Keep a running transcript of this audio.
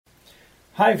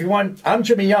Hi everyone, I'm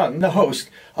Jimmy Young, the host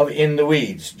of In the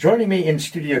Weeds. Joining me in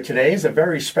studio today is a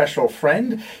very special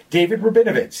friend, David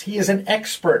Rabinowitz. He is an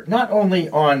expert not only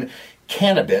on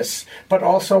cannabis, but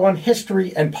also on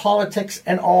history and politics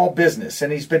and all business,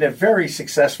 and he's been a very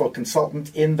successful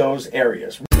consultant in those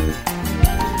areas.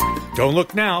 Don't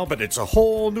look now, but it's a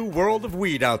whole new world of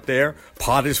weed out there.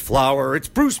 Pot is flower, it's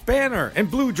Bruce Banner and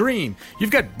Blue Dream.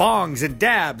 You've got bongs and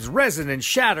dabs, resin and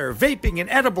shatter, vaping and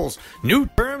edibles, new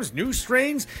terms, new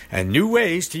strains, and new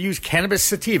ways to use cannabis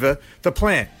sativa, the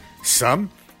plant. Some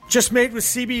just made with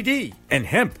CBD, and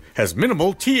hemp has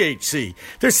minimal THC.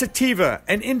 There's sativa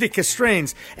and indica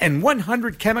strains, and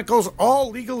 100 chemicals, all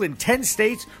legal in 10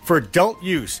 states for adult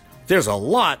use. There's a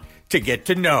lot to get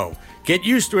to know. Get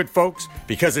used to it, folks,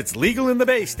 because it's legal in the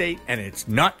Bay State and it's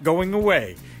not going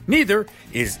away. Neither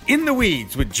is In the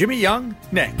Weeds with Jimmy Young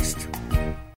next.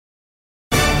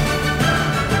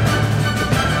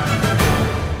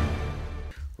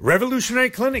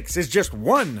 Revolutionary Clinics is just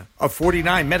one of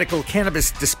 49 medical cannabis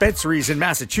dispensaries in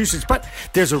Massachusetts, but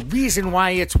there's a reason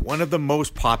why it's one of the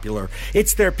most popular.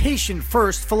 It's their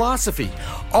patient-first philosophy.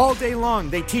 All day long,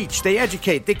 they teach, they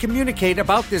educate, they communicate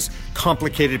about this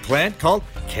complicated plant called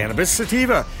cannabis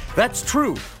sativa. That's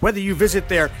true whether you visit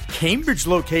their Cambridge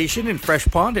location in Fresh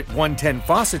Pond at 110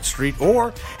 Fawcett Street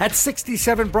or at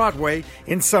 67 Broadway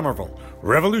in Somerville.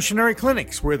 Revolutionary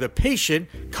Clinics, where the patient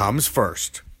comes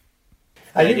first.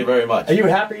 Thank you very much. Are you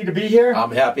happy to be here?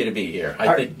 I'm happy to be here.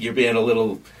 I think you're being a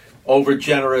little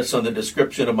over-generous on the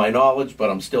description of my knowledge, but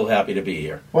I'm still happy to be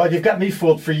here. Well, you've got me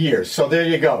fooled for years, so there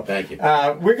you go. Thank you.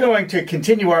 We're going to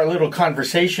continue our little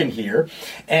conversation here,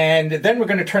 and then we're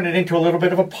going to turn it into a little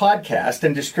bit of a podcast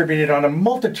and distribute it on a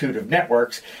multitude of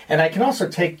networks. And I can also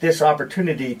take this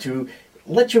opportunity to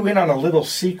let you in on a little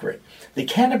secret. The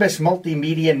Cannabis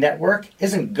Multimedia Network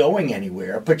isn't going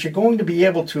anywhere, but you're going to be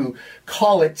able to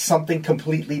call it something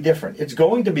completely different. It's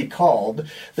going to be called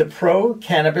the Pro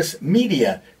Cannabis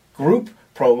Media Group,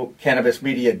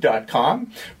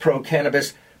 procannabismedia.com. Pro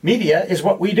Cannabis Media is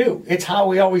what we do. It's how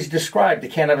we always describe the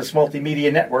Cannabis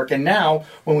Multimedia Network. And now,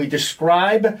 when we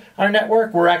describe our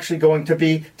network, we're actually going to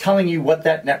be telling you what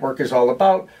that network is all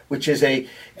about, which is a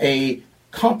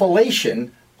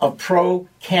compilation of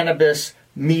pro-cannabis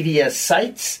media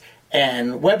sites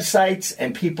and websites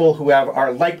and people who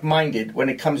are like-minded when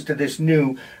it comes to this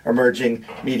new emerging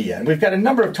media. And we've got a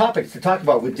number of topics to talk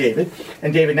about with David.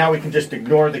 And David, now we can just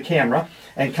ignore the camera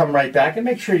and come right back and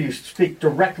make sure you speak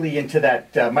directly into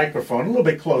that microphone a little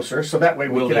bit closer so that way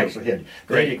we can actually hear you.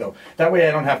 There you go. That way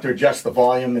I don't have to adjust the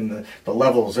volume and the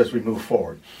levels as we move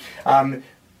forward.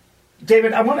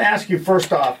 David, I want to ask you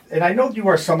first off, and I know you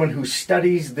are someone who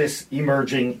studies this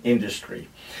emerging industry.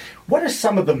 What are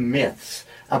some of the myths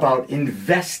about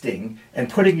investing and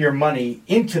putting your money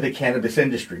into the cannabis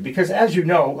industry? Because as you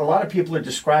know, a lot of people are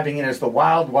describing it as the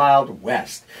wild, wild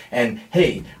west. And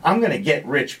hey, I'm going to get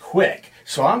rich quick,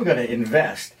 so I'm going to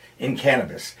invest in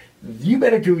cannabis. You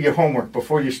better do your homework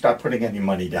before you start putting any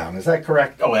money down. Is that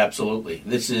correct? Oh, absolutely.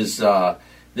 This is an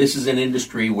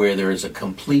industry where there is a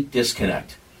complete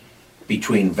disconnect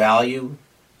between value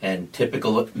and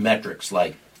typical metrics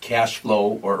like cash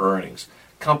flow or earnings.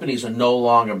 Companies are no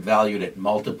longer valued at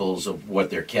multiples of what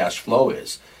their cash flow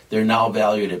is. They're now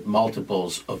valued at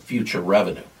multiples of future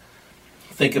revenue.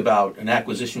 Think about an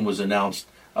acquisition was announced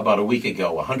about a week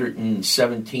ago, a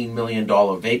 $117 million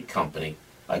vape company,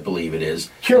 I believe it is,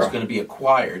 Cura. is going to be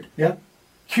acquired. Yeah.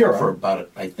 Cura. For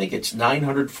about, I think it's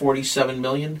 $947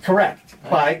 million. Correct.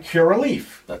 By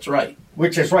Curaleaf. That's right.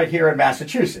 Which is right here in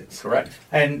Massachusetts. Correct.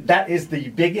 And that is the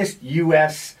biggest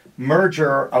U.S.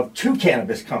 merger of two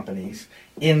cannabis companies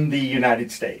in the United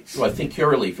States. So I think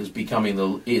Curaleaf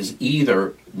is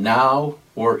either now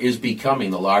or is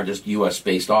becoming the largest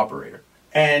U.S.-based operator.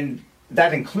 And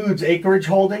that includes Acreage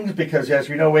Holdings, because as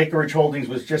you know, Acreage Holdings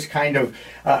was just kind of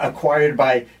acquired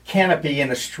by Canopy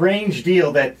in a strange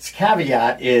deal that's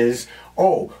caveat is,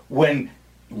 when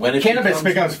cannabis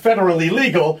becomes federally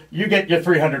legal, you get your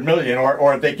 $300 million,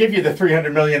 or they give you the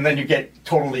 $300 million, then you get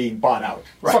totally bought out.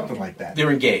 Right. Something like that.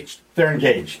 They're engaged. They're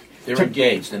engaged.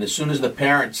 And as soon as the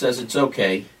parent says it's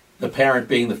okay, the parent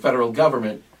being the federal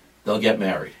government, they'll get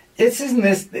married. Has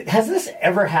this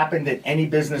ever happened in any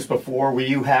business before, where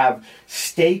you have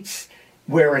states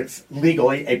where it's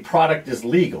legal, a product is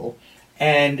legal,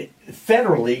 and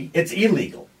federally it's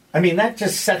illegal? I mean, that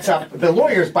just sets up, the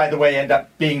lawyers, by the way, end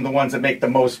up being the ones that make the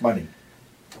most money.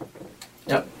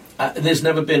 Yep. There's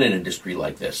never been an industry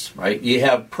like this, right? You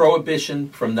have prohibition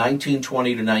from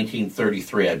 1920 to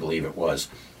 1933, I believe it was,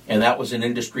 and that was an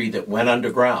industry that went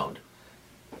underground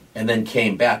and then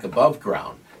came back above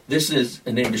ground. This is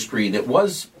an industry that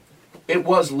was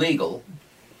legal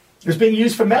It was being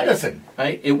used for medicine.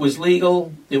 Right? It was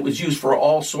legal. It was used for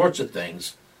all sorts of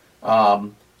things.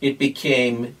 It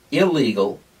became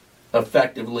illegal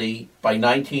effectively by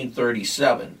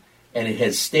 1937, and it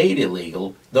has stayed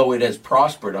illegal, though it has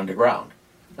prospered underground.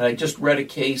 And I just read a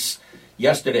case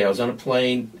yesterday. I was on a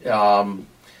plane, and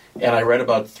I read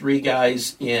about 3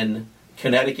 guys in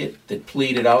Connecticut that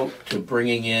pleaded out to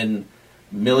bringing in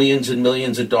millions and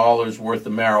millions of dollars worth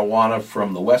of marijuana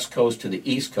from the West Coast to the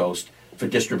East Coast for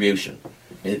distribution.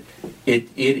 It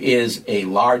is a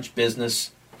large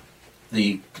business.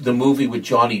 The movie with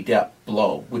Johnny Depp,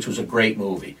 Blow, which was a great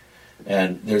movie,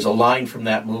 and there's a line from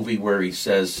that movie where he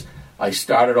says, I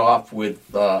started off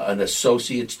with an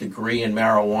associate's degree in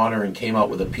marijuana and came out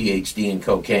with a PhD in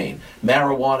cocaine.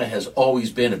 Marijuana has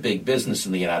always been a big business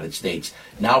in the United States.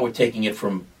 Now we're taking it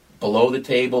from below the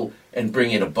table and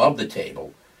bringing it above the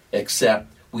table,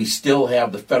 except we still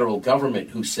have the federal government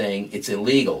who's saying it's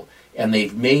illegal. And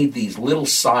they've made these little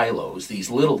silos,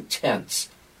 these little tents,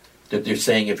 that they're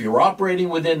saying if you're operating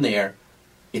within there,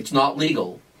 it's not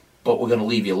legal, but we're going to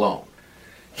leave you alone.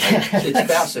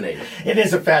 It's fascinating. It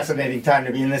is a fascinating time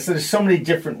to be in this. There's so many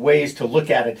different ways to look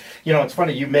at it. You know, it's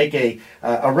funny, you make a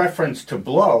reference to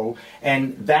Blow,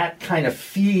 and that kind of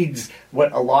feeds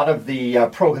what a lot of the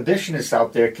prohibitionists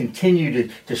out there continue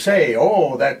to say,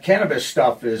 oh, that cannabis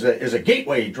stuff is a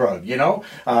gateway drug, you know?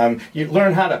 You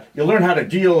learn how to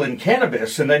deal in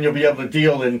cannabis, and then you'll be able to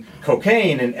deal in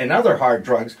cocaine and other hard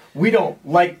drugs. We don't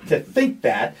like to think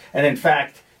that, and in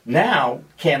fact, now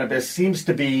cannabis seems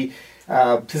to be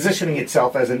positioning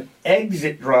itself as an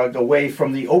exit drug away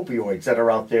from the opioids that are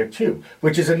out there too,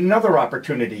 which is another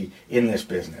opportunity in this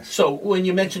business. So when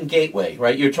you mention gateway,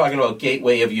 right, you're talking about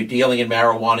gateway of you're dealing in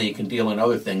marijuana, you can deal in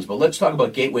other things, but let's talk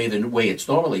about gateway the way it's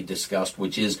normally discussed,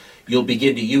 which is you'll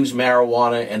begin to use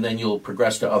marijuana and then you'll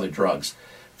progress to other drugs.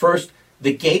 First,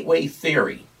 the gateway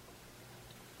theory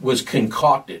was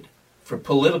concocted for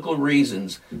political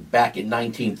reasons back in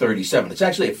 1937. It's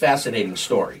actually a fascinating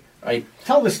story. Right.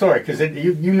 Tell the story, because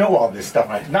you know all this stuff.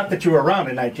 Right. Not that you were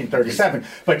around in 1937,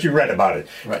 but you read about it.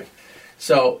 Right.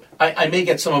 So I may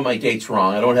get some of my dates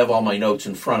wrong. I don't have all my notes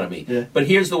in front of me. Yeah. But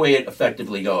here's the way it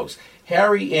effectively goes.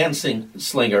 Harry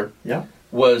Anslinger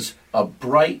was a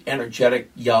bright, energetic,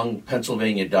 young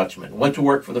Pennsylvania Dutchman. Went to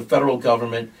work for the federal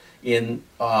government in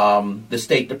the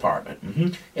State Department.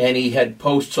 Mm-hmm. And he had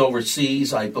posts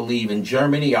overseas, I believe, in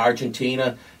Germany,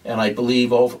 Argentina, and I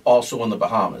believe also in the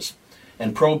Bahamas.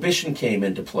 And Prohibition came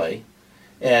into play,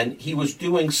 and he was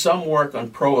doing some work on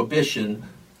Prohibition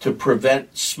to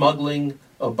prevent smuggling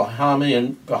of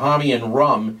Bahamian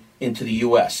rum into the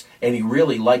U.S., and he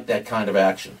really liked that kind of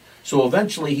action. So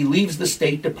eventually he leaves the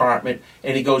State Department,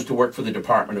 and he goes to work for the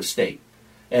Department of State.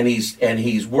 And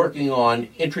he's working on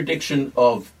interdiction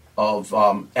of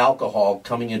alcohol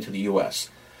coming into the U.S.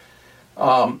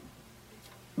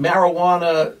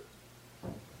 Marijuana...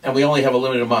 And we only have a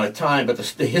limited amount of time, but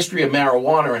the history of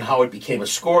marijuana and how it became a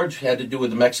scourge had to do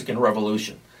with the Mexican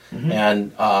Revolution.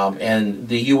 Mm-hmm. And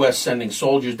the U.S. sending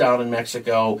soldiers down in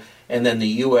Mexico, and then the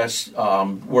U.S.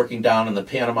 Working down in the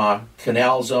Panama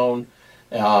Canal Zone,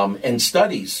 and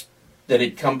studies that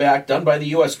had come back done by the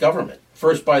U.S. government.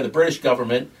 First by the British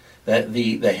government,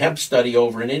 the hemp study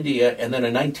over in India, and then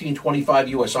a 1925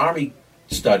 U.S. Army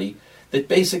study that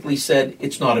basically said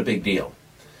it's not a big deal.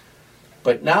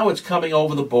 But now it's coming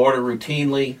over the border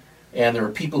routinely, and there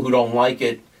are people who don't like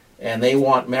it, and they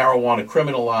want marijuana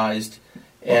criminalized.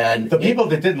 And the people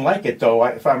that didn't like it, though,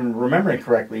 if I'm remembering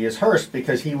correctly, is Hearst,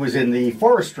 because he was in the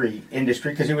forestry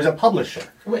industry, because he was a publisher.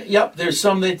 Yep, there's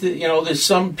some that there's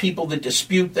some people that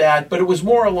dispute that, but it was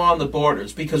more along the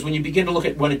borders, because when you begin to look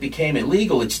at when it became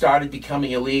illegal, it started becoming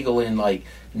illegal in like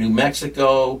New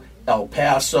Mexico, El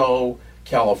Paso,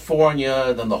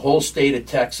 California, then the whole state of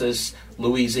Texas,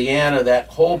 Louisiana, that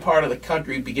whole part of the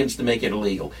country begins to make it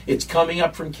illegal. It's coming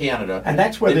up from Canada. And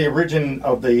that's where the origin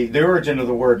of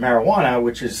the word marijuana,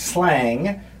 which is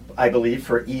slang, I believe,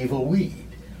 for evil weed.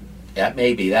 That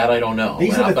may be. That I don't know.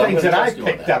 These are the things that I've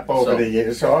picked up over the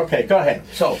years. So, okay, go ahead.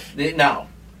 So, now,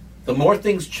 the more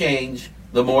things change,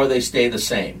 the more they stay the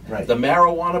same. Right. The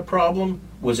marijuana problem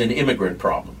was an immigrant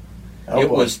problem. It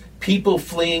was people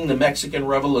fleeing the Mexican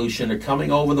Revolution or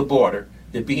coming over the border.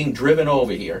 They're being driven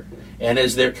over here. And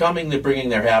as they're coming, they're bringing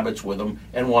their habits with them,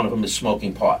 and one of them is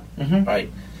smoking pot. Mm-hmm.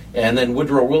 Right? And then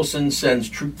Woodrow Wilson sends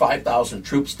 5,000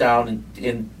 troops down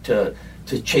to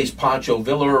chase Pancho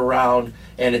Villa around,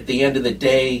 and at the end of the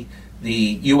day, the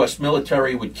U.S.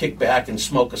 military would kick back and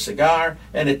smoke a cigar,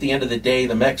 and at the end of the day,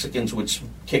 the Mexicans would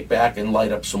kick back and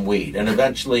light up some weed. And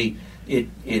eventually,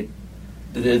 the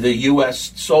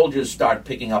U.S. soldiers start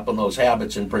picking up on those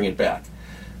habits and bring it back.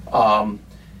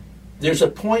 there's a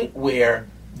point where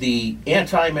the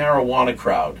anti-marijuana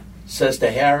crowd says to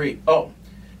Harry, "Oh,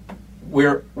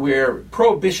 where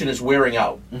prohibition is wearing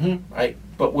out, right?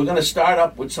 But we're going to start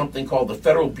up with something called the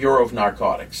Federal Bureau of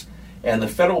Narcotics, and the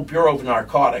Federal Bureau of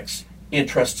Narcotics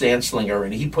interests Anslinger,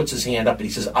 and he puts his hand up and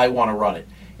he says, I want to run it.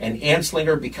 And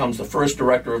Anslinger becomes the first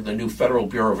director of the new Federal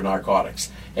Bureau of Narcotics,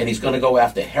 and he's going to go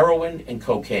after heroin and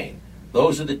cocaine.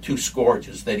 Those are the two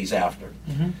scourges that he's after.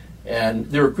 And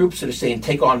there are groups that are saying,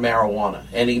 take on marijuana.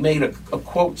 And he made a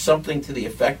quote, something to the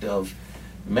effect of,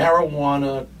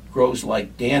 marijuana grows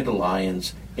like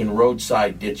dandelions in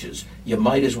roadside ditches. You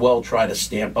might as well try to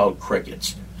stamp out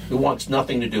crickets. He wants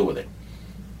nothing to do with it.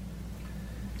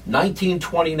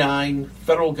 1929,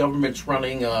 federal government's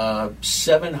running a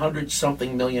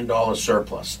 $700-something million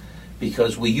surplus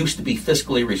because we used to be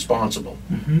fiscally responsible.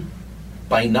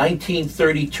 By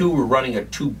 1932, we're running a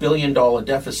 $2 billion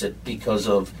deficit because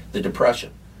of the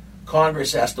Depression.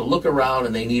 Congress has to look around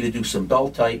and they need to do some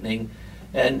belt tightening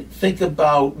and think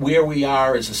about where we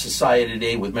are as a society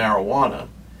today with marijuana.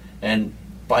 And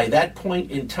by that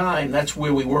point in time, that's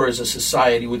where we were as a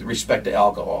society with respect to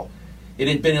alcohol. It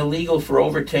had been illegal for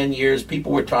over 10 years.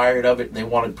 People were tired of it, and they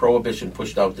wanted prohibition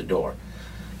pushed out the door.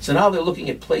 So now they're looking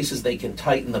at places they can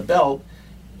tighten the belt,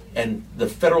 and the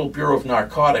Federal Bureau of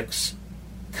Narcotics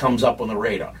comes up on the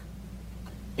radar.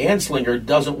 Anslinger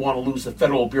doesn't want to lose the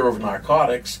Federal Bureau of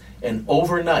Narcotics, and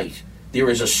overnight there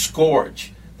is a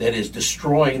scourge that is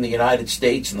destroying the United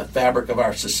States and the fabric of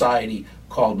our society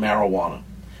called marijuana.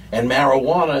 And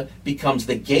marijuana becomes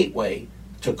the gateway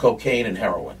to cocaine and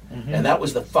heroin. And that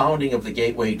was the founding of the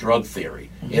gateway drug theory.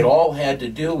 It all had to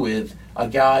do with a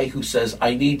guy who says,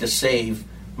 I need to save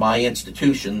my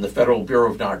institution, the Federal Bureau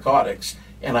of Narcotics,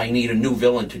 and I need a new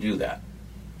villain to do that.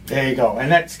 There you go. And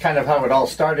that's kind of how it all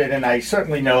started. And I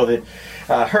certainly know that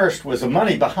Hearst was the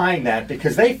money behind that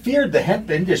because they feared the hemp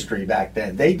industry back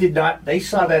then. They did not, they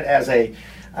saw that as a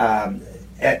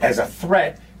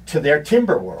threat to their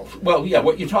timber world. Well, yeah,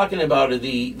 what you're talking about are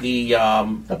the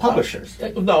publishers.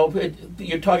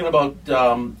 You're talking about,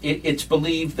 it's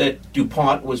believed that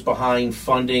DuPont was behind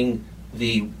funding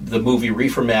the movie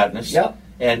Reefer Madness. Yep.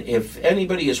 And if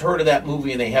anybody has heard of that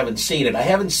movie and they haven't seen it, I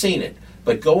haven't seen it,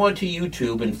 but go onto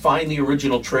YouTube and find the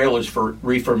original trailers for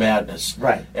Reefer Madness.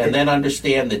 Right. And then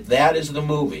understand that that is the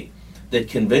movie that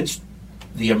convinced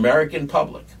the American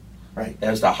public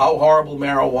as to how horrible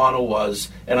marijuana was.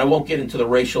 And I won't get into the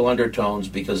racial undertones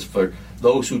because for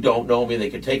those who don't know me,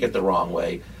 they could take it the wrong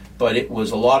way. But it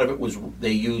was, a lot of it was,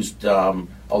 they used a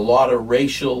lot of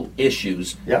racial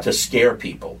issues to scare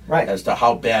people as to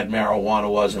how bad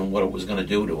marijuana was and what it was going to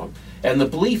do to them. And the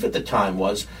belief at the time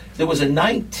was, there was a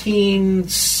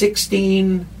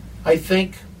 1916, I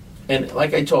think, and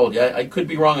like I told you, I could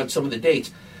be wrong on some of the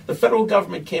dates, the federal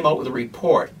government came out with a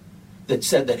report that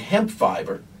said that hemp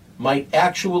fiber might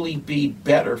actually be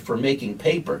better for making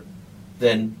paper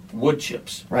than wood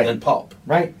chips, than pulp.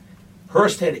 Right.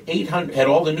 Hearst had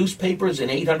all the newspapers and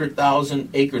 800,000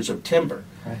 acres of timber.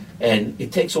 Right. And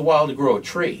it takes a while to grow a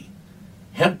tree.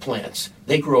 Hemp plants,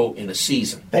 they grow in a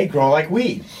season. They grow like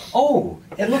weed. Oh,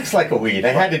 it looks like a weed.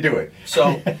 I had to do it.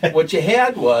 So what you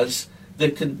had was,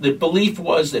 the belief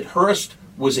was that Hearst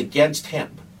was against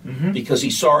hemp because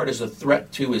he saw it as a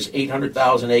threat to his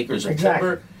 800,000 acres of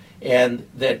timber, and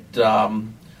that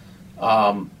I'm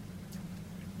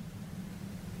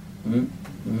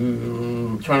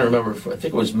trying to remember, I think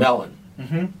it was Mellon,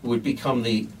 who would become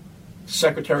the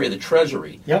Secretary of the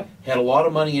Treasury, had a lot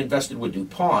of money invested with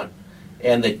DuPont,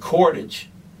 and that cordage,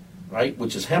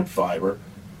 which is hemp fiber,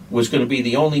 was going to be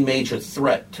the only major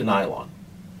threat to nylon.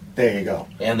 There you go.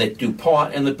 And that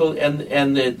DuPont and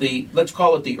the let's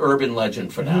call it the urban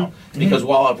legend for now, because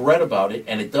while I've read about it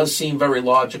and it does seem very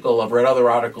logical, I've read other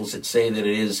articles that say that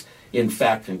it is in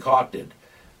fact concocted,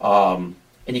 and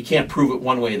you can't prove it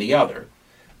one way or the other.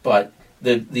 But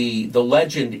the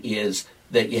legend is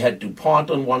that you had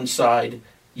DuPont on one side,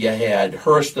 you had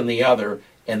Hearst on the other,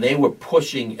 and they were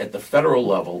pushing at the federal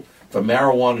level for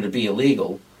marijuana to be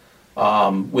illegal,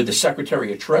 with the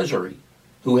Secretary of Treasury,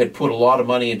 who had put a lot of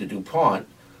money into DuPont,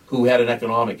 who had an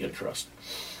economic interest.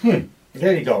 There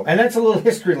you go. And that's a little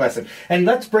history lesson. And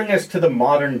let's bring us to the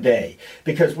modern day,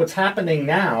 because what's happening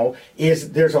now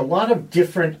is there's a lot of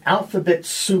different alphabet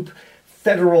soup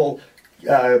federal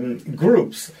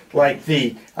groups like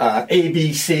the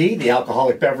ABC, the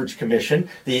Alcoholic Beverage Commission,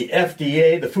 the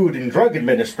FDA, the Food and Drug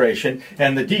Administration,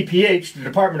 and the DPH, the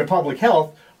Department of Public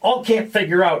Health, all can't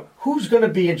figure out who's going to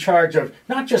be in charge of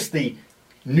not just the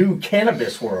new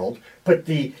cannabis world, but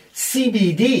the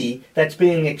CBD that's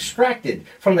being extracted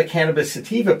from the cannabis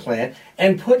sativa plant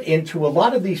and put into a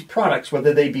lot of these products,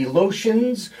 whether they be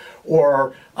lotions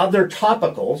or other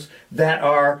topicals that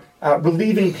are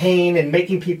relieving pain and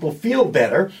making people feel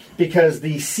better, because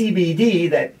the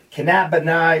CBD, that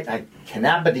cannabidiol,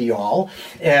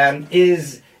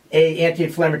 is a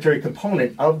anti-inflammatory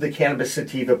component of the cannabis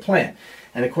sativa plant.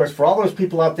 And of course, for all those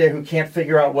people out there who can't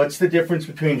figure out what's the difference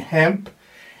between hemp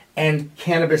and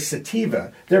cannabis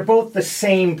sativa, they're both the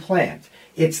same plant.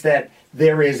 It's that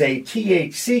there is a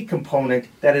THC component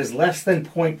that is less than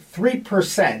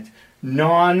 0.3%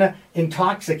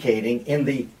 non-intoxicating in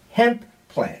the hemp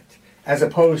plant, as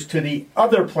opposed to the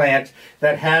other plant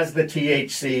that has the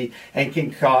THC and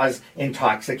can cause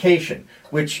intoxication,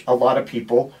 which a lot of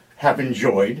people have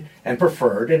enjoyed and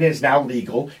preferred and is now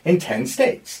legal in 10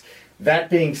 states. That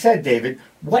being said, David,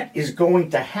 what is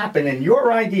going to happen in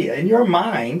your idea, in your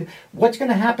mind, what's going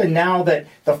to happen now that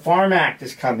the Farm Act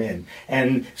has come in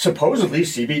and supposedly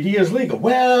CBD is legal?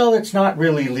 Well, it's not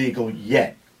really legal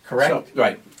yet, correct?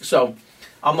 Right. So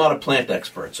I'm not a plant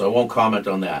expert, so I won't comment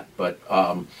on that. But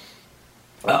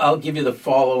I'll give you the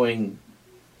following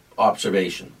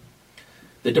observation.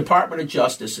 The Department of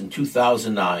Justice in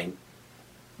 2009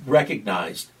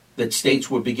 recognized that states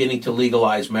were beginning to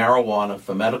legalize marijuana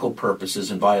for medical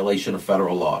purposes in violation of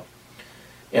federal law.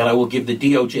 And I will give the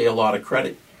DOJ a lot of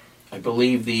credit. I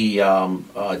believe the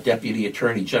Deputy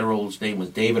Attorney General's name was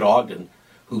David Ogden,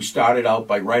 who started out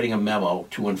by writing a memo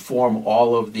to inform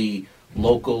all of the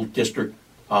local district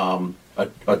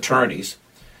attorneys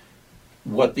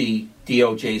what the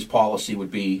DOJ's policy would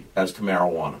be as to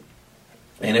marijuana.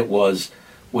 And it was,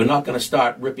 we're not going to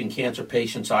start ripping cancer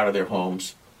patients out of their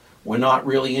homes. We're not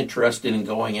really interested in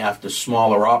going after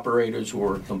smaller operators who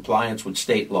are in compliance with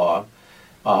state law.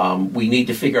 We need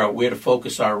to figure out where to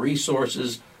focus our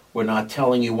resources. We're not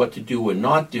telling you what to do or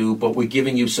not do, but we're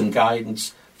giving you some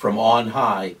guidance from on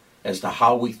high as to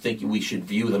how we think we should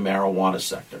view the marijuana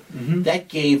sector. Mm-hmm. That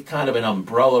gave kind of an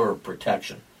umbrella of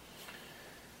protection.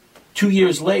 2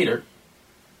 years later,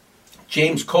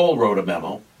 James Cole wrote a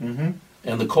memo, mm-hmm.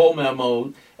 And the Cole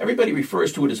memo, everybody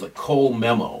refers to it as the Cole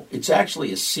memo. It's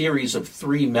actually a series of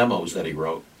 3 memos that he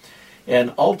wrote.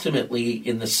 And ultimately,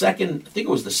 in the second, I think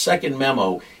it was the second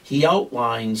memo, he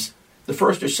outlines, the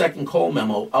first or second Cole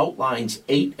memo outlines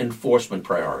 8 enforcement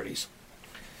priorities.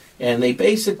 And they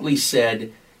basically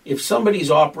said, if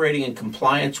somebody's operating in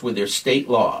compliance with their state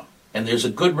law, and there's a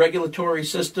good regulatory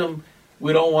system,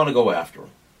 we don't want to go after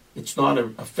them. It's not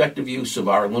an effective use of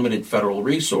our limited federal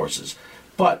resources.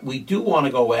 But we do want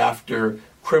to go after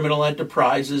criminal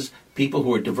enterprises, people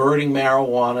who are diverting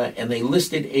marijuana, and they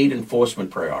listed 8 enforcement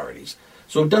priorities.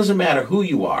 So it doesn't matter who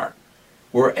you are.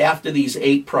 We're after these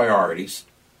 8 priorities.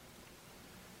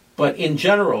 But in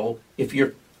general, if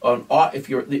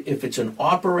it's an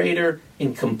operator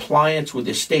in compliance with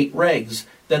the state regs,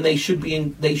 then they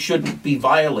shouldn't be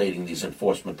violating these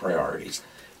enforcement priorities.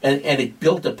 And it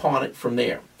built upon it from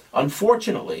there.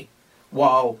 Unfortunately,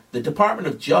 while the Department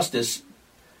of Justice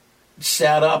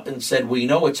sat up and said, we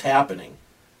know it's happening,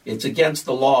 it's against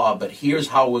the law, but here's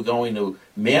how we're going to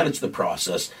manage the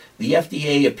process, the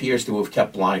FDA appears to have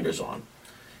kept blinders on.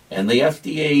 And the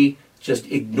FDA just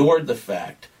ignored the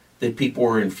fact that people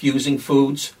were infusing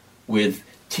foods with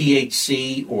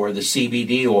THC or the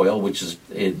CBD oil, which is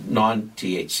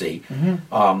non-THC,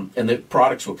 mm-hmm. And the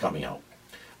products were coming out.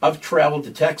 I've traveled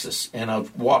to Texas, and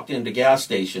I've walked into gas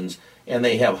stations, and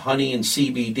they have honey and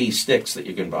CBD sticks that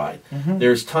you can buy. Mm-hmm.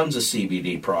 There's tons of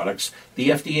CBD products. The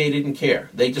FDA didn't care.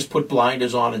 They just put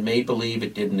blinders on and made believe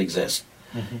it didn't exist.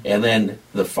 Mm-hmm. And then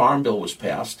the Farm Bill was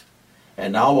passed,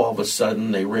 and now all of a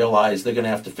sudden they realize they're going to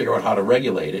have to figure out how to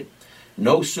regulate it.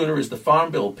 No sooner is the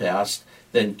Farm Bill passed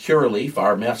than Curaleaf,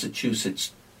 our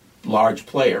Massachusetts large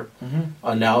player, mm-hmm.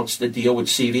 announced a deal with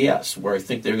CVS, where I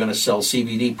think they're going to sell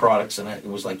CBD products, and it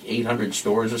was like 800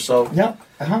 stores or so. Yeah,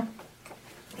 uh-huh.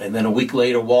 And then a week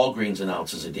later, Walgreens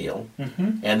announces a deal.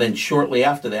 Mm-hmm. And then shortly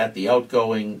after that, the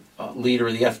outgoing leader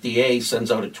of the FDA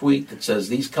sends out a tweet that says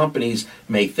these companies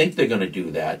may think they're going to do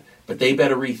that, but they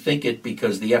better rethink it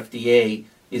because the FDA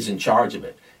is in charge of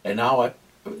it. And now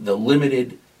the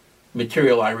limited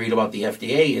material I read about the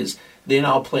FDA is they're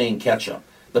now playing catch-up.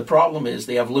 The problem is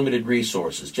they have limited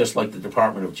resources, just like the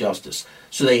Department of Justice.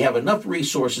 So they have enough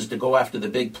resources to go after the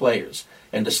big players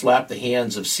and to slap the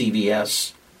hands of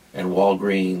CVS and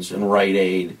Walgreens and Rite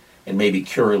Aid and maybe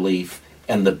Curaleaf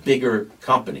and the bigger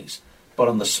companies. But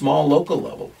on the small local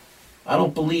level, I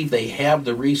don't believe they have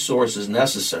the resources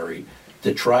necessary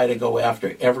to try to go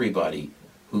after everybody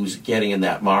who's getting in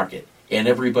that market. And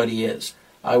everybody is.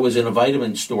 I was in a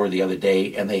vitamin store the other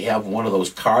day, and they have one of those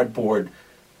cardboard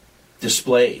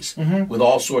displays with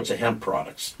all sorts of hemp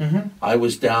products. I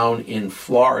was down in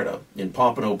Florida, in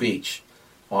Pompano Beach,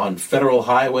 on Federal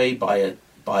Highway by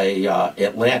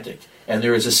Atlantic, and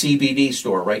there is a CBD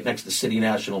store right next to City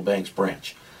National Bank's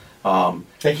branch.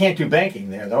 They can't do banking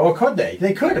there, though, or could they?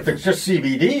 They could if it's just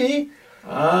CBD.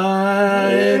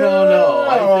 I don't know.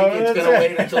 I think it's going to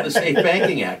wait until the Safe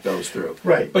Banking Act goes through.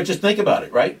 Right. But just think about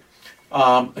it, right?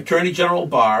 Attorney General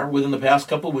Barr, within the past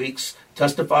couple of weeks,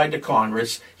 testified to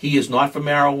Congress. He is not for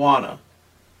marijuana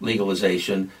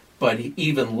legalization, but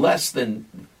even less than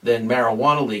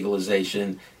marijuana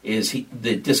legalization is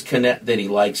the disconnect that he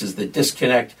likes is the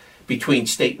disconnect between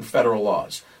state and federal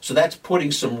laws. So that's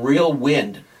putting some real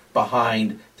wind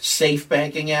behind the Safe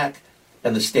Banking Act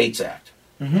and the States Act.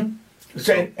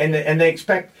 So, and they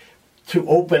expect to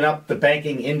open up the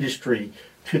banking industry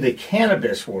to the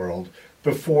cannabis world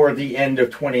before the end of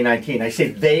 2019. I say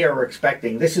they are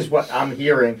expecting. This is what I'm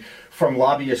hearing from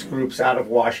lobbyist groups out of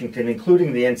Washington,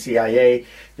 including the NCIA,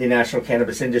 the National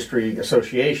Cannabis Industry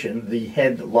Association, the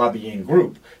head lobbying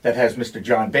group that has Mr.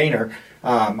 John Boehner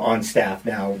on staff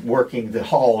now, working the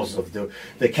halls of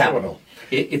the Capitol.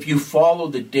 If you follow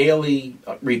the daily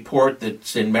report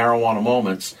that's in Marijuana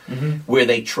Moments, where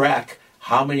they track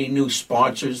how many new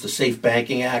sponsors the Safe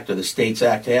Banking Act or the States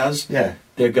Act has,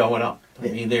 they're going up. I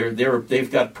mean,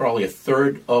 they've got probably a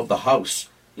third of the House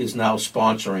is now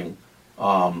sponsoring.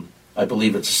 I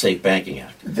believe it's a Safe Banking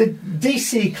Act. The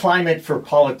D.C. climate for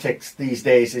politics these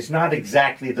days is not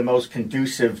exactly the most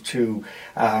conducive to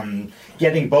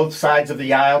getting both sides of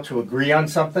the aisle to agree on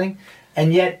something.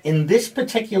 And yet, in this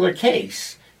particular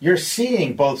case, you're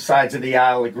seeing both sides of the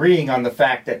aisle agreeing on the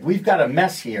fact that we've got a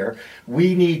mess here.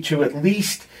 We need to at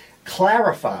least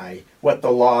clarify what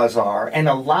the laws are and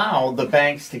allow the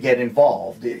banks to get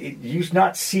involved. Do you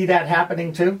not see that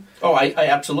happening too? Oh, I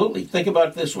absolutely. Think about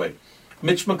it this way.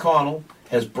 Mitch McConnell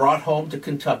has brought home to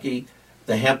Kentucky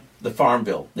the Farm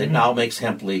Bill that now makes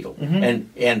hemp legal.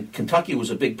 And Kentucky was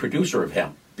a big producer of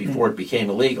hemp before it became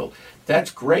illegal. That's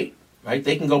great, right?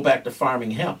 They can go back to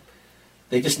farming hemp.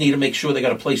 They just need to make sure they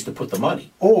got a place to put the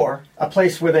money. Or a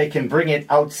place where they can bring it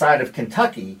outside of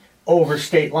Kentucky over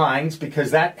state lines,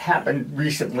 because that happened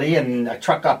recently and a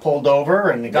truck got pulled over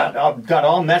and it got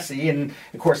all messy. And,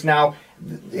 of course, now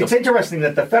it's interesting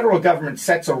that the federal government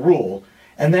sets a rule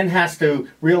and then has to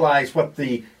realize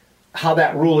how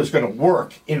that rule is going to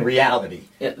work in reality.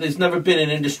 There's never been an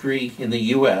industry in the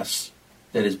U.S.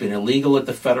 that has been illegal at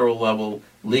the federal level,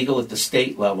 legal at the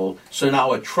state level. So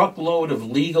now a truckload of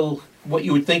legal, what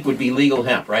you would think would be legal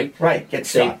hemp, right? Right, gets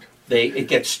stopped. It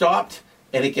gets stopped,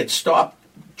 and it gets stopped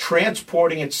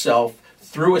transporting itself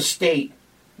through a state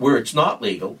where it's not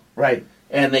legal. Right.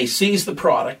 And they seize the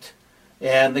product,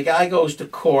 and the guy goes to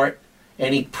court,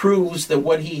 and he proves that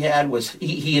what he had was,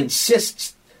 he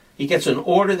insists, he gets an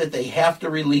order that they have to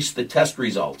release the test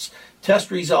results. Test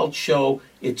results show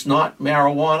it's not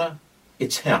marijuana,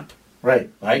 it's hemp. Right.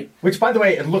 Right? Which, by the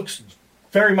way, it looks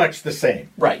very much the same.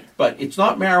 Right. But it's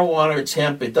not marijuana, it's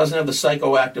hemp. It doesn't have the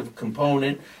psychoactive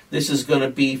component. This is going to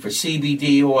be for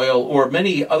CBD oil or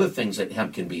many other things that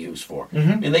hemp can be used for.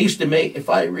 And they used to make, if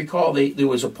I recall, there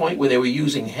was a point where they were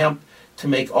using hemp to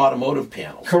make automotive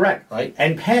panels. Correct. Right?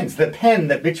 And pens. The pen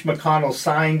that Mitch McConnell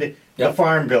signed the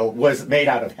Farm Bill was made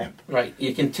out of hemp. Right.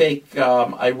 You can take,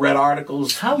 I read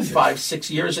articles 5-6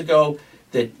 years ago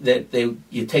that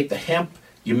you take the hemp,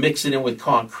 you mix it in with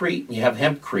concrete, and you have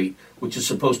hempcrete, which is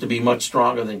supposed to be much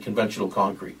stronger than conventional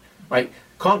concrete. Right?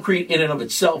 Concrete in and of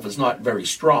itself is not very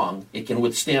strong. It can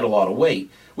withstand a lot of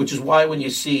weight, which is why when you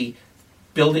see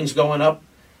buildings going up,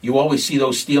 you always see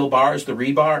those steel bars, the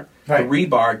rebar. Right. The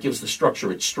rebar gives the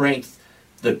structure its strength.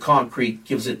 The concrete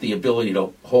gives it the ability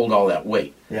to hold all that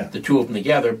weight. Yeah. The two of them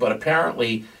together. But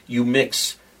apparently, you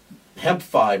mix hemp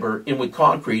fiber in with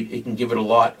concrete, it can give it a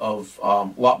lot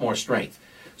more strength.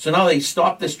 So now they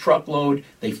stop this truckload.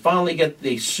 They finally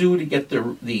they sue to get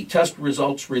the test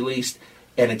results released,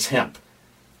 and it's hemp.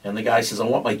 And the guy says, I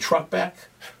want my truck back,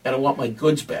 and I want my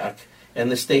goods back.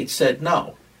 And the state said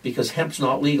no, because hemp's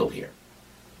not legal here.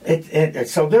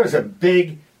 So there's a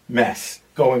big mess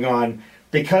going on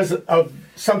because of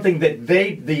something that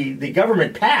the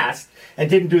government passed and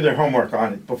didn't do their homework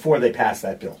on it before they passed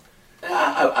that bill.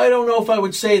 I don't know if I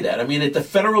would say that. I mean, at the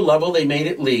federal level, they made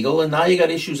it legal, and now you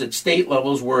got issues at state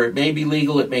levels where it may be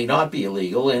legal, it may not be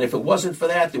illegal. And if it wasn't for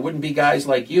that, there wouldn't be guys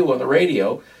like you on the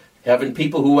radio having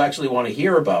people who actually want to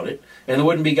hear about it, and there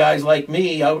wouldn't be guys like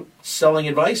me out selling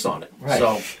advice on it. Right.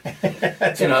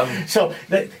 So, So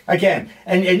again,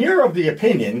 and you're of the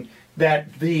opinion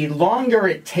that the longer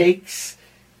it takes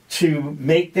to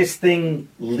make this thing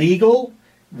legal,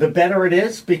 the better it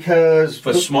is because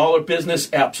For smaller business,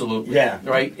 absolutely. Yeah.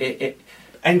 Right?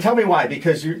 And tell me why,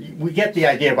 because we get the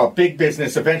idea about big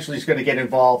business eventually is going to get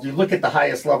involved. You look at the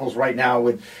highest levels right now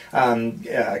with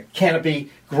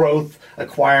canopy growth,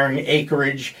 acquiring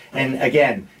acreage, and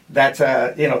again, that's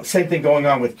same thing going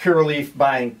on with Curaleaf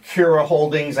buying Cura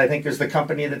Holdings, I think is the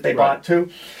company that they bought too.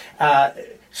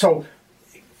 So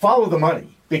follow the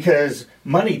money, because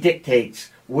money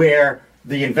dictates where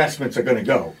the investments are going to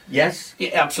go. Yes?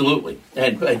 Yeah, absolutely.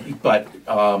 And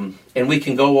we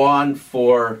can go on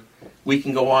for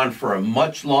a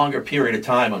much longer period of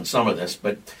time on some of this,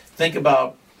 but think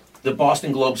about the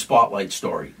Boston Globe Spotlight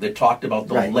story that talked about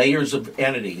the layers of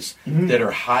entities that are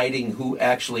hiding who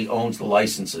actually owns the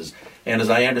licenses. And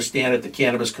as I understand it, the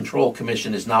Cannabis Control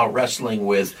Commission is now wrestling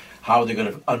with how they're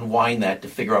going to unwind that to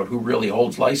figure out who really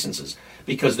holds licenses.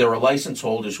 Because there are license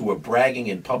holders who are bragging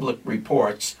in public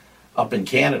reports up in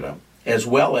Canada, as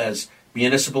well as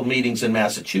municipal meetings in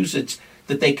Massachusetts,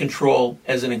 that they control,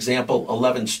 as an example,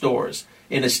 11 stores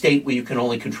in a state where you can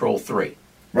only control 3.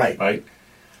 Right?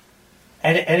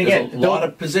 And again, there's a lot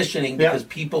of positioning because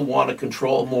people want to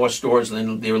control more stores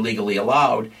than they're legally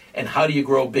allowed. And how do you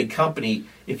grow a big company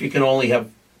if you can only have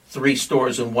 3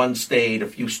 stores in one state, a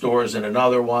few stores in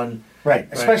another one? Right.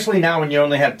 Especially now when you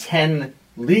only have 10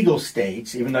 legal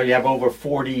states, even though you have over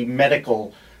 40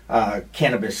 medical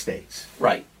cannabis states.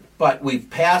 Right. But we've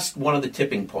passed one of the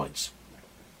tipping points.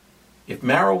 If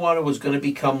marijuana was going to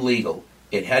become legal,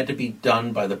 it had to be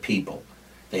done by the people.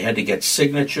 They had to get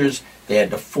signatures, they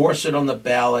had to force it on the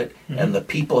ballot, and the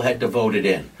people had to vote it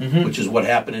in, which is what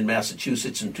happened in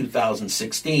Massachusetts in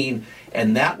 2016.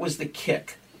 And that was the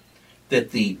kick,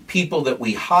 that the people that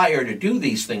we hire to do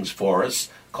these things for us,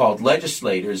 called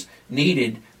legislators,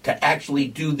 needed to actually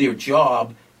do their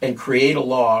job and create a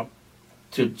law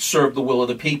to serve the will of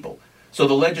the people. So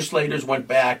the legislators went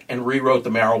back and rewrote the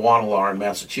marijuana law in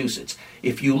Massachusetts.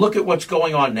 If you look at what's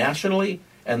going on nationally,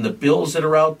 and the bills that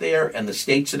are out there, and the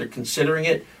states that are considering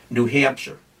it, New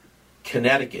Hampshire,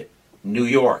 Connecticut, New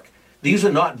York, these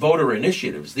are not voter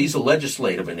initiatives. These are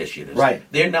legislative initiatives. Right.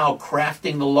 They're now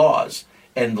crafting the laws,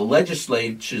 and the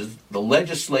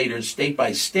legislators, state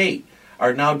by state,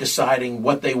 are now deciding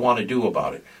what they want to do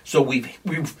about it. So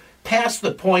we've past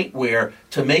the point where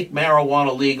to make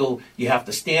marijuana legal, you have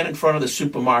to stand in front of the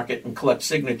supermarket and collect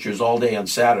signatures all day on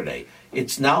Saturday.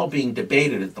 It's now being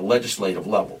debated at the legislative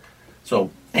level.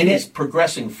 So it's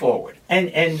progressing forward.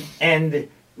 And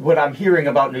what I'm hearing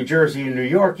about New Jersey and New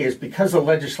York is because the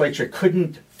legislature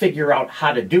couldn't figure out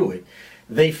how to do it,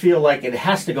 they feel like it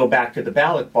has to go back to the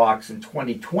ballot box in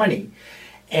 2020.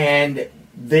 And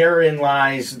therein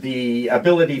lies the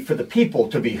ability for the people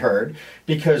to be heard,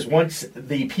 because once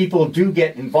the people do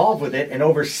get involved with it, and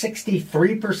over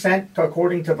 63%,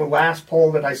 according to the last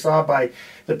poll that I saw by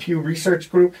the Pew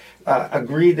Research Group,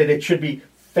 agree that it should be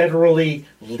federally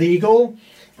legal,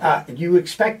 you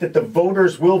expect that the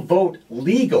voters will vote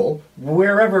legal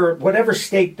whatever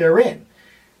state they're in.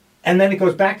 And then it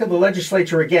goes back to the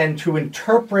legislature again to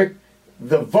interpret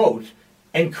the vote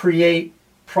and create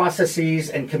processes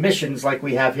and commissions like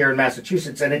we have here in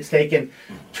Massachusetts. And it's taken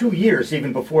 2 years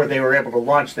even before they were able to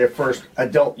launch their first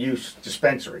adult use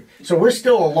dispensary. So we're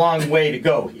still a long way to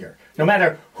go here, no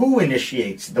matter who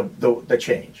initiates the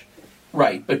change.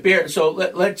 Right, but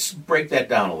let's break that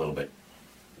down a little bit.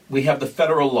 We have the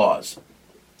federal laws.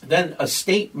 Then a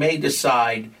state may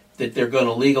decide that they're going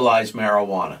to legalize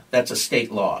marijuana. That's a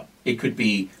state law. It could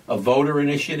be a voter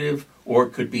initiative or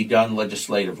it could be done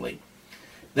legislatively.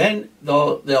 Then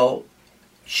they'll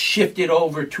shift it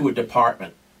over to a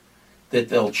department that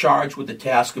they'll charge with the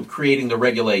task of creating the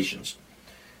regulations.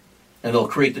 And they'll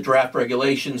create the draft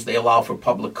regulations, they allow for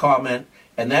public comment,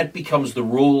 and that becomes the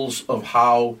rules of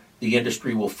how the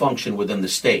industry will function within the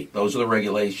state. Those are the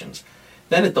regulations.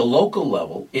 Then at the local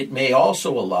level, it may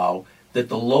also allow that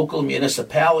the local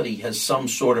municipality has some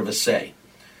sort of a say.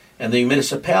 And the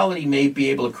municipality may be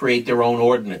able to create their own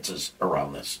ordinances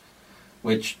around this,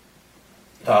 which,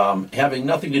 having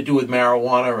nothing to do with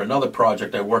marijuana or another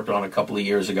project I worked on a couple of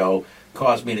years ago,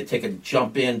 caused me to take a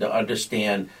jump in to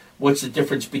understand what's the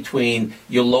difference between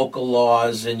your local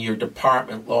laws and your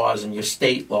department laws and your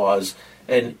state laws,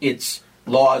 and it's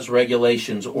laws,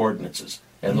 regulations, ordinances,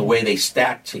 and the way they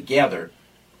stack together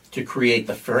to create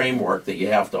the framework that you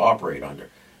have to operate under.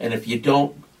 And if you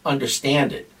don't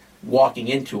understand it, walking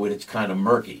into it, it's kind of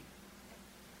murky.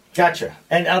 Gotcha.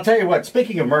 And I'll tell you what,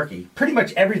 speaking of murky, pretty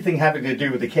much everything having to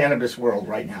do with the cannabis world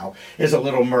right now is a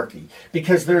little murky,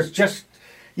 because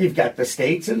you've got the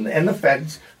states and the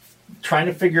feds trying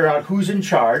to figure out who's in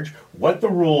charge, what the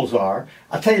rules are.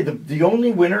 I'll tell you, the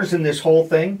only winners in this whole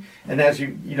thing, and as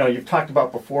you've talked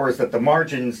about before, is that the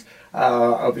margins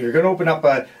if you're going to open up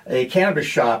a cannabis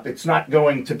shop, it's not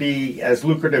going to be as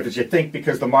lucrative as you think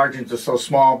because the margins are so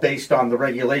small based on the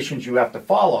regulations you have to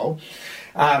follow.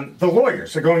 The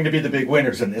lawyers are going to be the big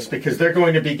winners in this because they're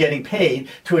going to be getting paid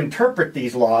to interpret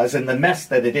these laws and the mess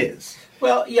that it is.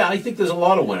 Well, yeah, I think there's a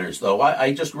lot of winners, though.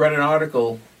 I just read an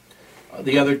article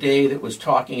the other day that was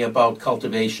talking about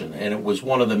cultivation, and it was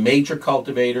one of the major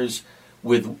cultivators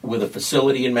with a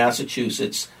facility in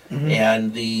Massachusetts,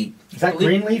 and is that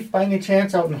Greenleaf by any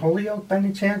chance out in Holyoke by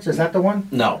any chance? Is that the one?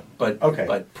 No, but okay.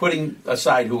 But putting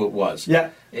aside who it was, yeah.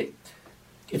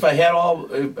 If I had all.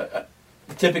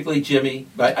 Typically, Jimmy,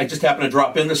 I just happened to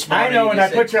drop in this morning. I know, and I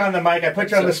put you on the mic, I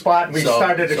put you on the spot, and we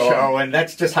started a show, and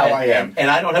that's just how I am. And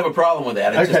I don't have a problem with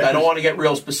that. It's okay. just I don't want to get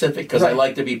real specific because I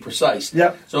like to be precise.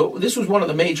 Yep. So this was one of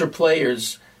the major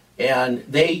players, and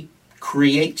they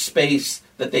create space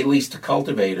that they lease to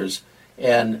cultivators.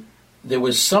 And there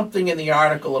was something in the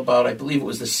article about, I believe it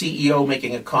was the CEO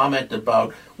making a comment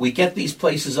about, we get these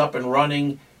places up and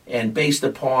running, and based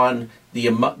upon the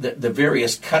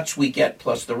various cuts we get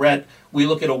plus the rent, we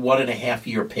look at a 1.5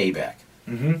 year payback.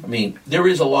 I mean, there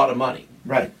is a lot of money.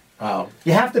 Right.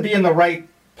 You have to be in the right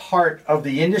part of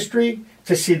the industry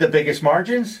to see the biggest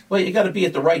margins. Well, you got to be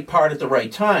at the right part at the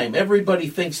right time. Everybody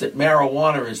thinks that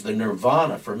marijuana is the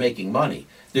nirvana for making money.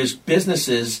 There's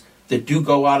businesses that do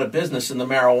go out of business in the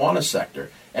marijuana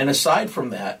sector. And aside from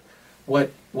that,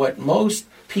 what most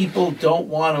people don't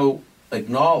want to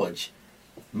acknowledge,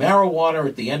 marijuana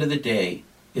at the end of the day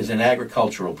is an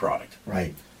agricultural product.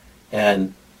 Right.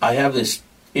 And I have this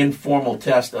informal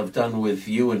test I've done with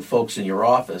you and folks in your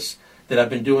office that I've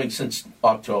been doing since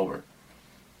October.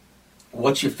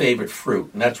 What's your favorite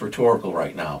fruit? And that's rhetorical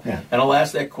right now. Yeah. And I'll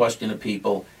ask that question to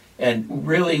people. And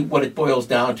really what it boils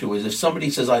down to is if somebody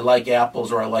says, I like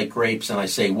apples or I like grapes, and I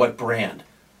say, what brand?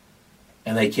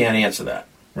 And they can't answer that.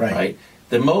 Right?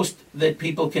 The most that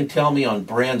people can tell me on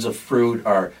brands of fruit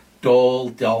are Dole,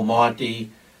 Del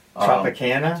Monte,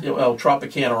 Tropicana?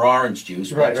 Tropicana orange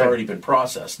juice, but it's already been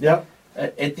processed. Yep.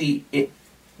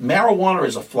 Marijuana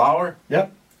is a flower.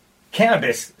 Yep.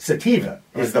 Cannabis sativa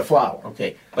is the flower.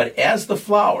 Okay, but as the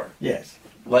flower, yes,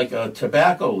 like a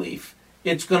tobacco leaf,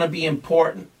 it's going to be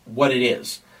important what it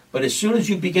is. But as soon as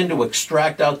you begin to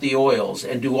extract out the oils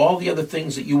and do all the other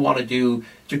things that you want to do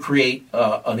to create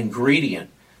an ingredient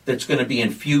that's going to be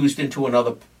infused into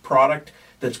another product,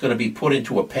 that's going to be put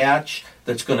into a patch,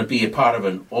 that's going to be a part of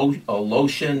a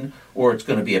lotion, or it's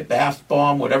going to be a bath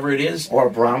bomb, whatever it is. Or a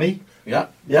brownie. Yeah.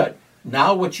 But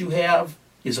now what you have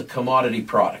is a commodity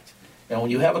product. And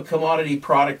when you have a commodity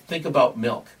product, think about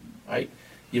milk, right?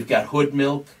 You've got Hood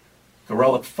Milk,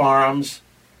 Gorelick Farms.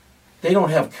 They don't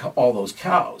have all those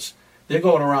cows. They're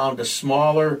going around to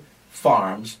smaller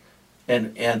farms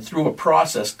and through a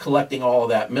process collecting all of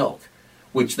that milk,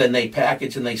 which then they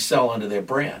package and they sell under their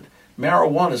brand.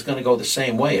 Marijuana is going to go the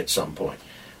same way at some point.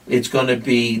 It's going to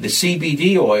be, the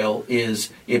CBD oil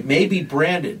it may be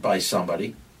branded by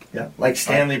somebody. Yeah, like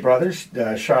Stanley Brothers,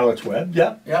 Charlotte's Web.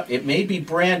 Yep. Yep, it may be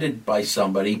branded by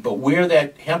somebody, but where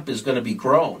that hemp is going to be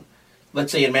grown,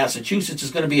 let's say in Massachusetts,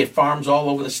 is going to be at farms all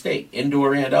over the state,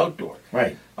 indoor and outdoor.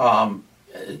 Right. And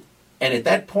at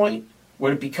that point,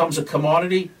 when it becomes a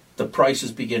commodity, the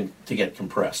prices begin to get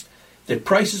compressed. The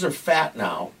prices are fat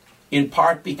now, in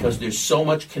part because there's so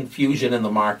much confusion in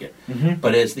the market.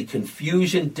 But as the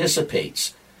confusion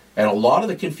dissipates, and a lot of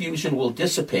the confusion will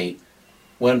dissipate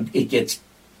when it gets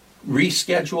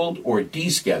rescheduled or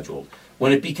descheduled,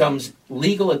 when it becomes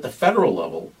legal at the federal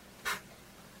level,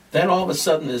 then all of a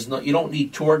sudden you don't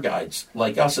need tour guides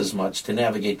like us as much to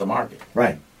navigate the market.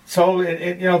 Right. So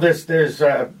there's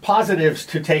positives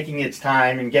to taking its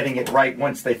time and getting it right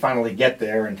once they finally get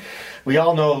there. And we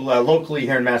all know locally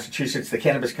here in Massachusetts, the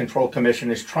Cannabis Control Commission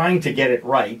is trying to get it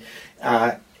right,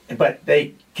 but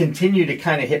they continue to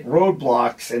kind of hit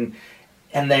roadblocks,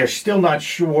 and they're still not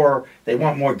sure. They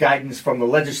want more guidance from the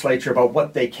legislature about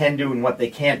what they can do and what they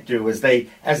can't do as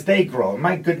they grow. And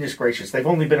my goodness gracious, they've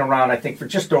only been around, I think, for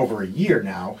just over a year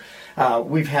now.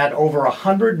 We've had over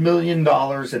 $100 million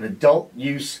in adult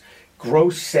use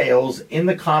gross sales in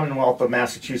the Commonwealth of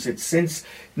Massachusetts since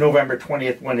November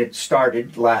 20th when it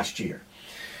started last year.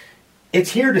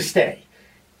 It's here to stay.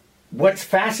 What's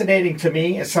fascinating to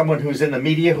me as someone who's in the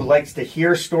media who likes to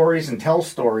hear stories and tell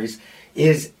stories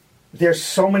is there's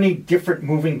so many different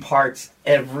moving parts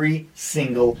every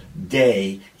single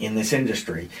day in this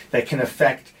industry that can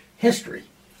affect history.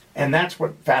 And that's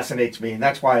what fascinates me, and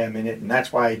that's why I'm in it, and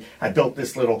that's why I built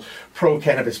this little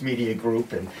pro-cannabis media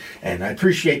group. And I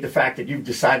appreciate the fact that you've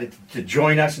decided to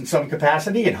join us in some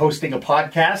capacity in hosting a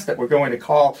podcast that we're going to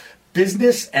call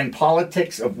Business and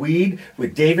Politics of Weed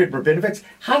with David Rabinovitz.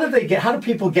 How do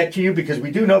people get to you? Because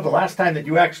we do know the last time that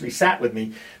you actually sat with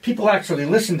me, people actually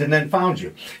listened and then found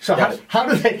you. So how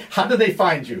do they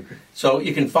find you? So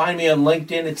you can find me on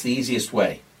LinkedIn. It's the easiest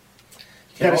way.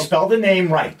 You got to spell the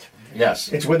name right. Yes.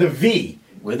 It's with a V.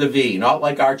 With a V, not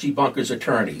like Archie Bunker's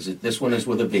attorneys. This one is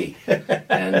with a V.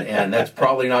 and that's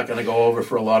probably not going to go over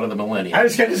for a lot of the millennials. I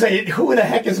was going to say, who the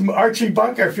heck is Archie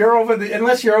Bunker? If you're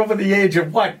unless you're over the age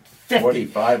of what? 50.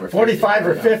 45 or 50. 45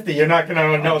 or 50, you're not going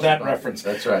to know that reference.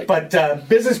 That's right. But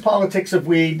Business Politics of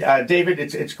Weed, David,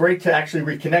 it's great to actually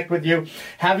reconnect with you,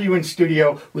 have you in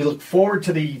studio. We look forward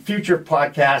to the future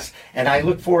podcasts, and I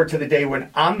look forward to the day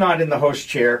when I'm not in the host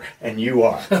chair and you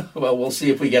are. Well, we'll see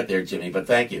if we get there, Jimmy, but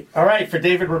thank you. All right, for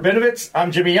David Rabinovitz,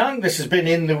 I'm Jimmy Young. This has been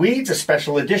In the Weeds, a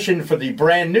special edition for the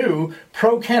brand new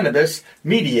Pro Cannabis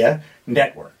Media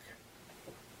Network.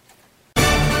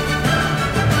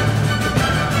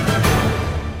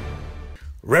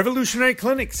 Revolutionary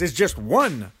Clinics is just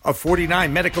one of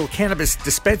 49 medical cannabis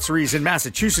dispensaries in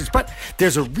Massachusetts, but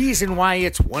there's a reason why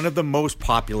it's one of the most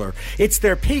popular. It's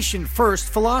their patient-first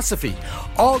philosophy.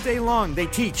 All day long, they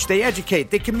teach, they educate,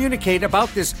 they communicate about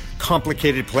this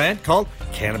complicated plant called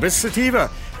cannabis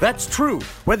sativa. That's true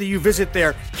whether you visit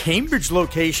their Cambridge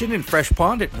location in Fresh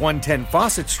Pond at 110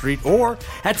 Fawcett Street or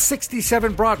at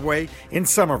 67 Broadway in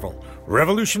Somerville.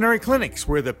 Revolutionary Clinics,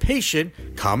 where the patient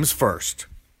comes first.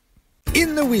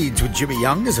 In the Weeds with Jimmy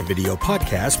Young is a video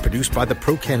podcast produced by the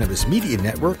Pro Cannabis Media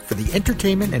Network for the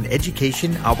entertainment and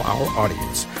education of our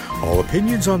audience. All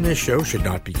opinions on this show should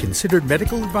not be considered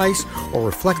medical advice or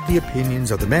reflect the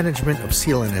opinions of the management of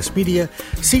CLNS Media,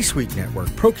 C-Suite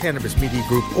Network, Pro Cannabis Media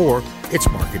Group, or its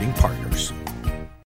marketing partners.